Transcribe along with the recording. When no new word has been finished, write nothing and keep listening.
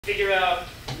figure out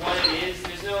what it is.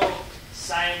 There's no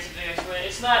scientific explanation.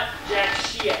 It's not jack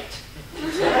shit.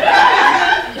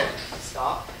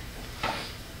 Stop.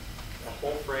 The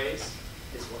whole phrase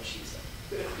is what she said.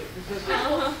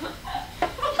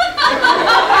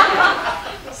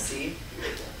 See?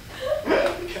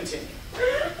 Continue.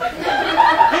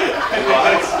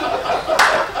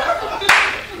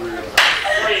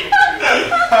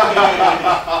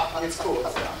 It's cool.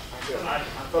 It's done. I'm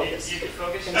focused. You can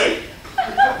focus.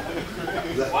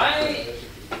 Why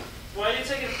are you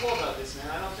taking a poll about this, man?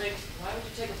 I don't think. Why would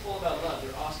you take a poll about love?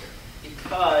 You're Oscar.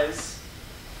 Because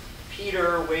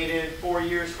Peter waited 4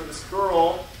 years for this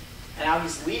girl, and now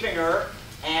he's leaving her.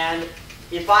 And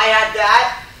if I had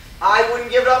that, I wouldn't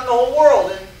give it up in the whole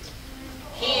world.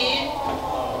 And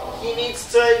he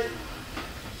needs to.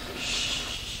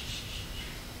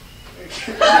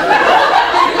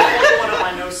 One on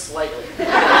my nose slightly.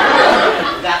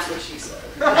 That's what she said.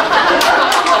 It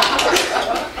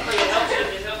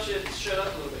helps you shut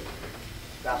up a little bit.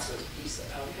 That's what he said.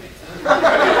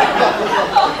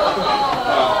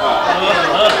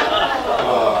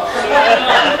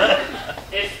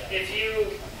 If you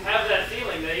have that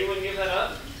feeling that you wouldn't give that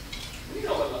up, you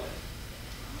know what love is.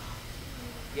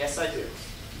 Yes, I do.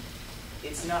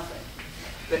 It's nothing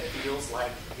that feels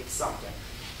like it's something.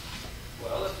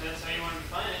 Well, if that's how you want to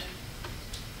define it,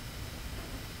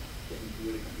 Then you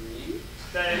would agree?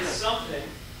 that it's something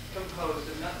composed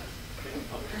of nothing.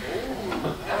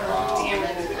 Damn it.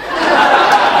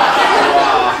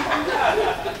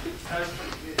 That was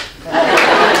pretty good.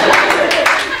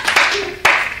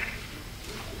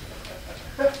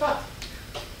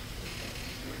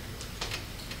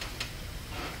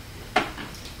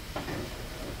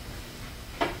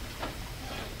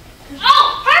 Oh,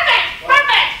 perfect!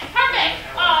 Perfect! Perfect!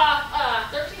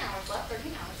 13 hours left,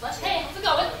 13 hours left. Hey, how's it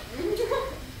going?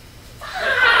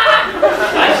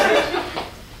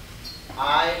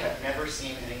 I have never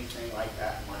seen anything like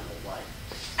that in my whole life.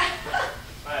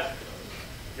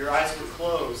 Your eyes were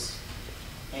closed,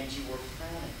 and you were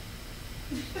frowning.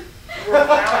 You were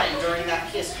frowning during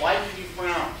that kiss. Why did you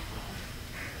frown?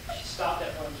 She stopped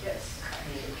at one kiss.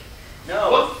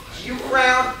 No, you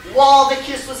frowned while the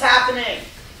kiss was happening.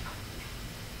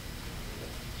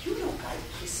 You don't like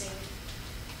kissing.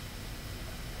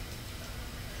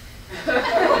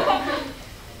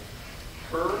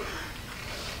 Her?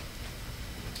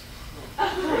 Are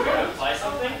you going to apply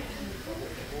something?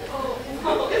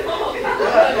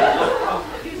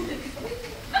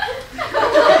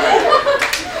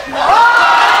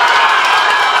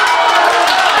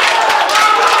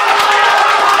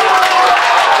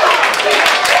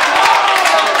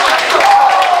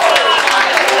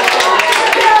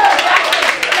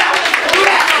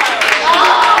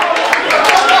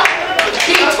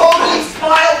 He totally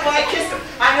smiled when I kissed him.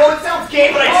 I know it sounds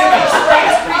gay, but I did it for the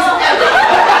straightest reason ever.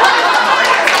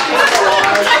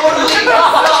 Totally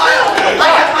smiled. I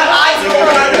had my eyes open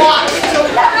and I watched.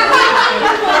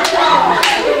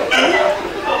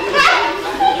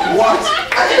 What?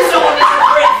 I think someone is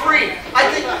afraid free. I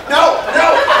think no.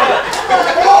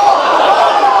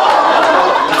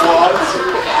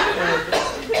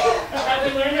 Have we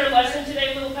learned our lesson today,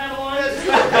 little Padawans?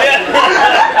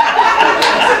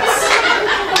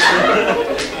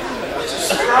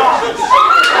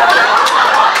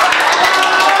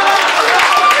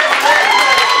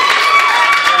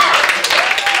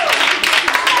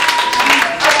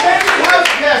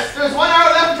 Yes, there's 1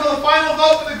 hour left until the final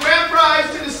vote for the grand prize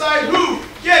to decide who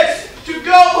gets to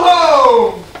go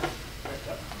home.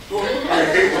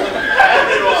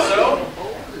 So,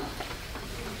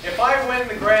 if I win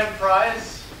the grand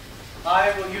prize,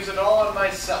 I will use it all on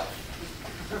myself.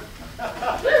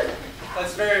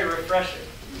 That's very refreshing.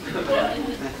 Shoot,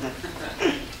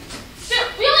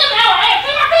 we only have an hour. I have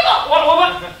 3 more people.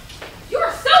 What? You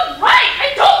are so right.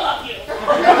 I don't love you.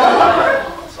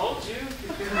 Told you.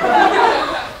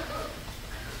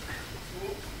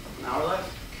 An hour left.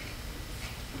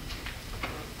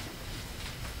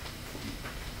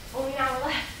 Only an hour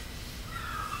left.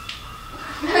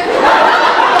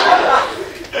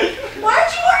 Why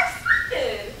aren't you more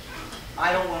excited? I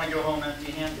don't want to go home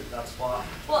empty-handed, that's why.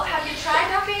 Well, have you tried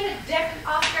not being a dick,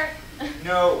 Oscar?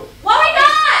 No. Why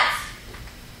not?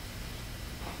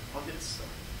 I'll get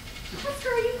started. Oscar,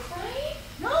 are you crying?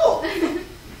 No!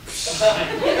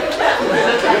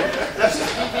 That's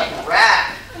just me being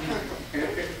rad.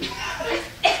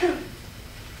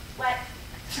 What?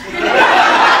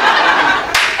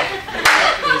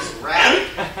 He's rad.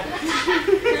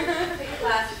 Put your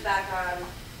glasses back on.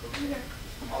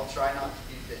 I'll try not to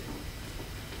be bitten.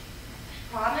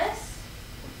 Promise?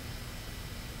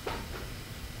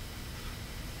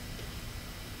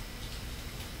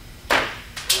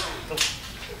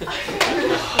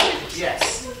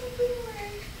 Yes.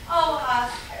 Oh,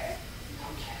 Oscar.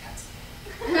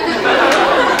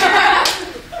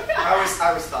 I always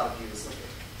thought of you as like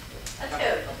That's a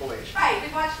good. boyish. Right, we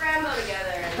watched Rambo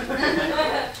together and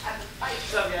had a fight.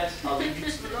 What's up, guys? I'll leave you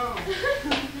to it all.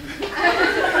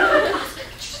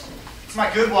 It's my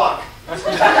good walk. Hey,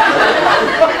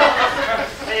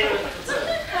 what's up?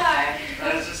 Hi. I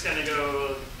was just gonna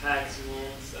go pack some more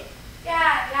and stuff.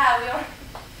 Yeah, we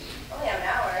only have an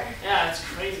hour. Yeah, it's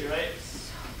crazy, right?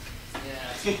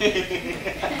 Yeah.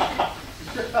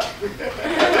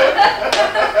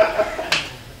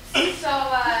 So,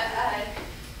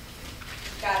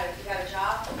 you got a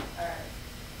job? Or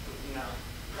No.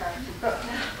 no?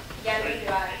 Yeah, neither do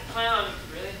I. Plan on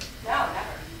really? No,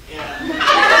 never. Yeah.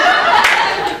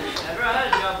 Never. I had a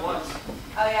job once.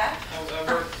 Oh, yeah? I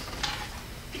worked.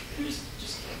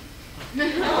 Just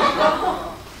kidding.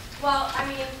 Well, I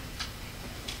mean,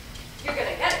 you're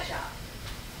gonna get a job.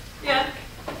 Yeah.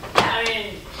 I mean,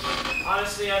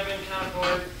 honestly, I've been kind of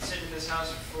bored sitting in this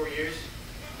house for 4 years.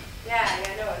 Yeah,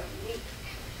 no, me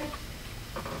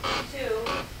too.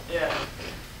 Yeah.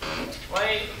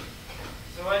 Why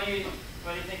do you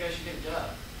think I should get a job?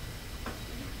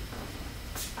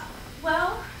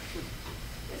 Well,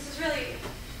 this is really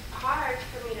hard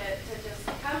for me to just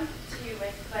come to you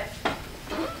with, but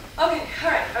okay,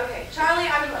 alright. Charlie,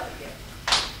 I'm in love with you.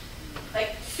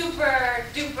 Like, super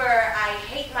duper, I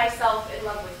hate myself in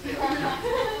love with you.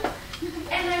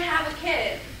 And I have a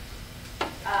kid.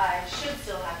 I should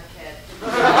still have a kid.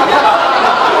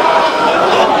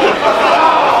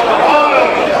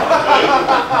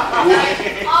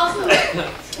 I also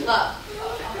love a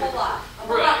whole lot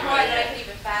more than I can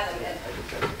even fathom. And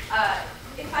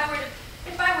if I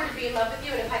were to be in love with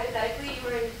you, and if hypothetically you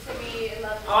were to be in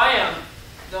love with me, Oh, I am.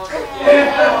 Don't.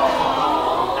 Yeah.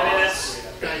 I mean, that's.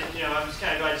 I'm just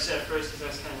kind of glad you said it first because I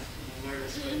was kind of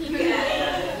nervous. But,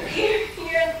 you're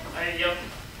Yep.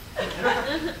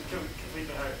 Can leave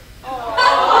the heart.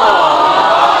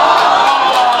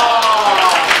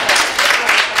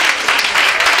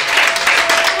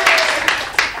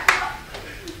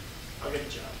 I'll get a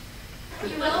job.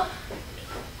 You will?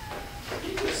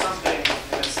 There's something in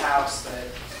this house that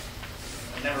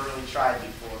I've never really tried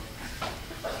before.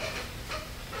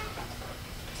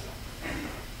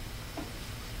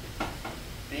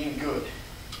 Being good.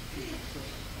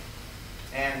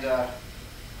 And,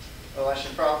 well, I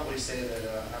should probably say that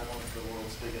I'm one of the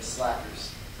world's biggest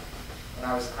slackers. When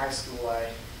I was in high school,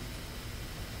 I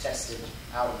tested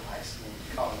out of high school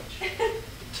and college.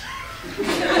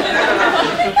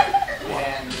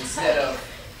 And instead of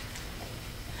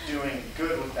doing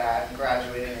good with that and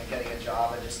graduating and getting a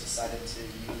job, I just decided to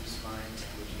use my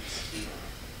intelligence to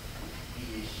be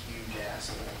a huge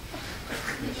asshole.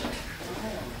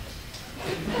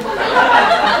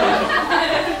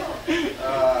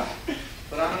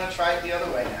 But I'm going to try it the other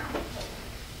way now.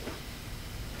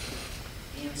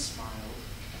 Ian smiled.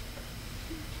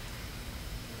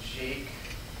 Jake.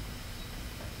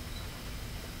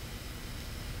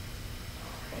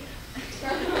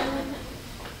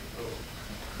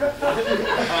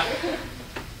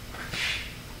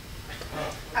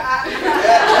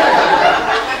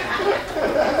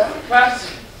 Class.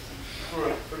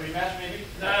 For the match, maybe?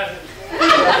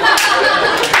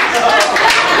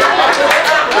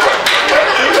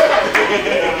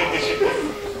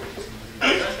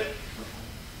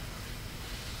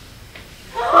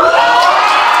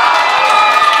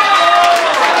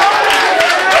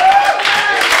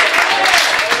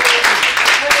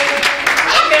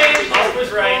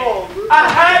 I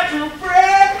had to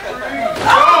break free.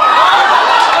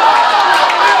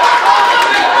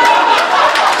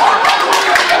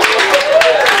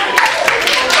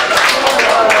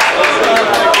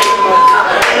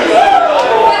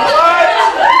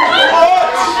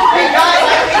 Hey guys,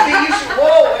 I think that you should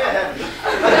roll.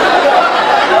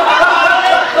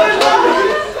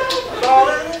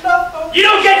 You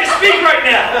don't get to speak right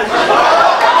now.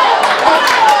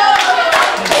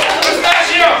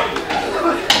 Pistachio.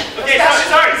 Okay,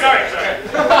 sorry.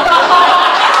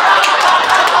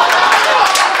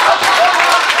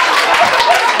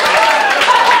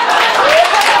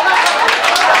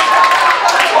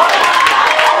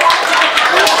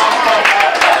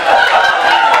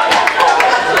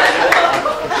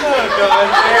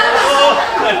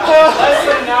 Less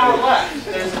than an hour left.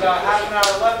 There's about half an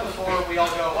hour left before we all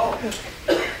go home.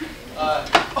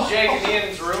 Jake and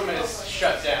Ian's room is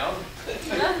shut down.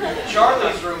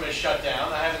 Charlie's room is shut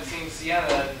down. I haven't seen Sienna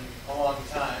in a long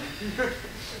time.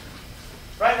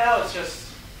 Right now it's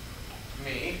just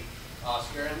me,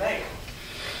 Oscar, and Megan.